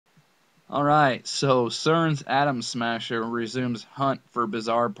Alright, so Cern's atom smasher resumes hunt for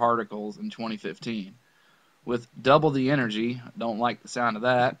bizarre particles in 2015. With double the energy, don't like the sound of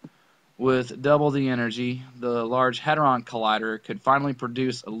that, with double the energy, the Large Hadron Collider could finally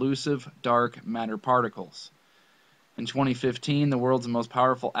produce elusive dark matter particles. In 2015, the world's most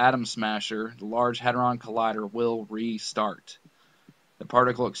powerful atom smasher, the Large Hadron Collider, will restart. The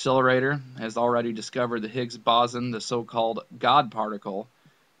particle accelerator has already discovered the Higgs boson, the so-called God particle,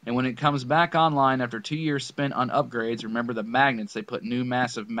 and when it comes back online after 2 years spent on upgrades, remember the magnets, they put new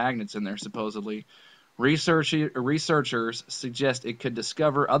massive magnets in there supposedly, researchers suggest it could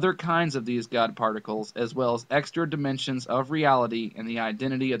discover other kinds of these God particles, as well as extra dimensions of reality and the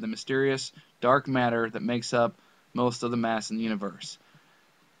identity of the mysterious dark matter that makes up most of the mass in the universe.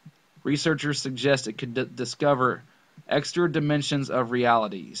 Researchers suggest it could discover extra dimensions of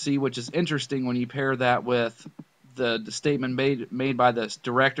reality. See, which is interesting when you pair that with the statement made by the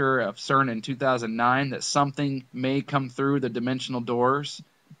director of Cern in 2009 that something may come through the dimensional doors.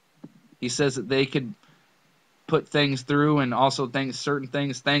 He says that they could put things through, and also certain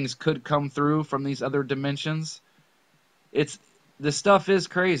things could come through from these other dimensions. This stuff is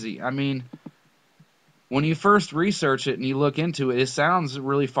crazy. I mean, when you first research it and you look into it, it sounds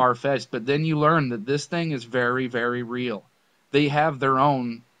really far-fetched, but then you learn that this thing is very, very real. They have their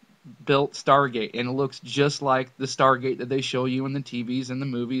own built Stargate, and it looks just like the Stargate that they show you in the TVs and the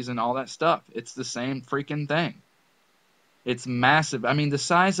movies and all that stuff. It's the same freaking thing. It's massive. I mean, the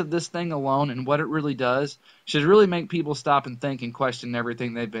size of this thing alone and what it really does should really make people stop and think and question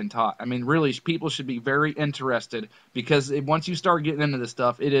everything they've been taught. I mean, really, people should be very interested, because once you start getting into this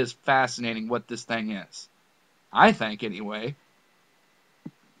stuff, it is fascinating what this thing is. I think, anyway.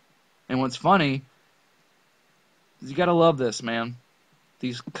 And what's funny is you gotta love this, man.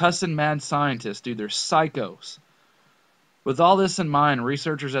 These cussing mad scientists, dude, they're psychos. With all this in mind,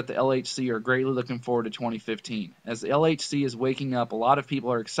 researchers at the LHC are greatly looking forward to 2015. As the LHC is waking up, a lot of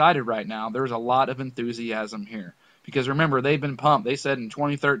people are excited right now. There's a lot of enthusiasm here. Because remember, they've been pumped. They said in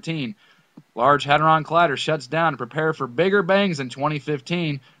 2013, Large Hadron Collider shuts down to prepare for bigger bangs in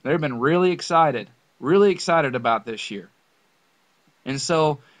 2015. They've been really excited about this year. And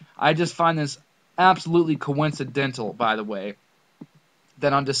so, I just find this absolutely coincidental, by the way,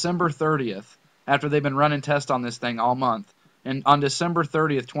 that on December 30th, after they've been running tests on this thing all month, and on December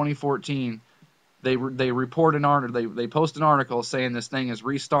 30th, 2014, they report an article, they post an article saying this thing is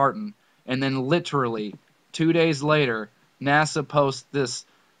restarting, and then literally 2 days later, NASA posts this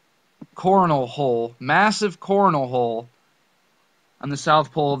coronal hole, massive coronal hole, on the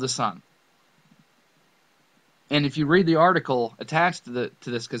south pole of the sun. And if you read the article attached to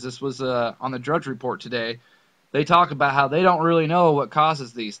this, because this was on the Drudge Report today, they talk about how they don't really know what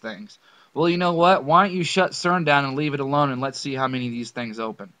causes these things. Well, you know what? Why don't you shut Cern down and leave it alone, and let's see how many of these things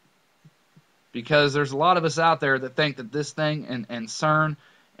open? Because there's a lot of us out there that think that this thing and Cern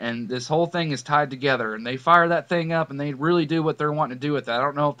and this whole thing is tied together, and they fire that thing up and they really do what they're wanting to do with it. I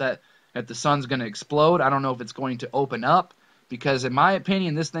don't know if the sun's going to explode. I don't know if it's going to open up, because in my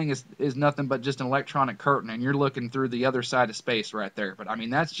opinion, this thing is nothing but just an electronic curtain, and you're looking through the other side of space right there. But I mean,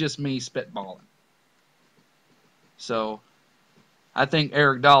 that's just me spitballing. So I think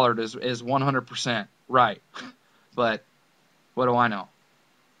Eric Dollard is 100% right. But what do I know?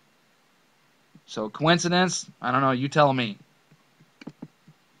 So coincidence? I don't know. You tell me.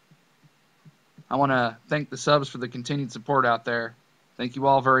 I want to thank the subs for the continued support out there. Thank you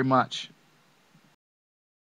all very much.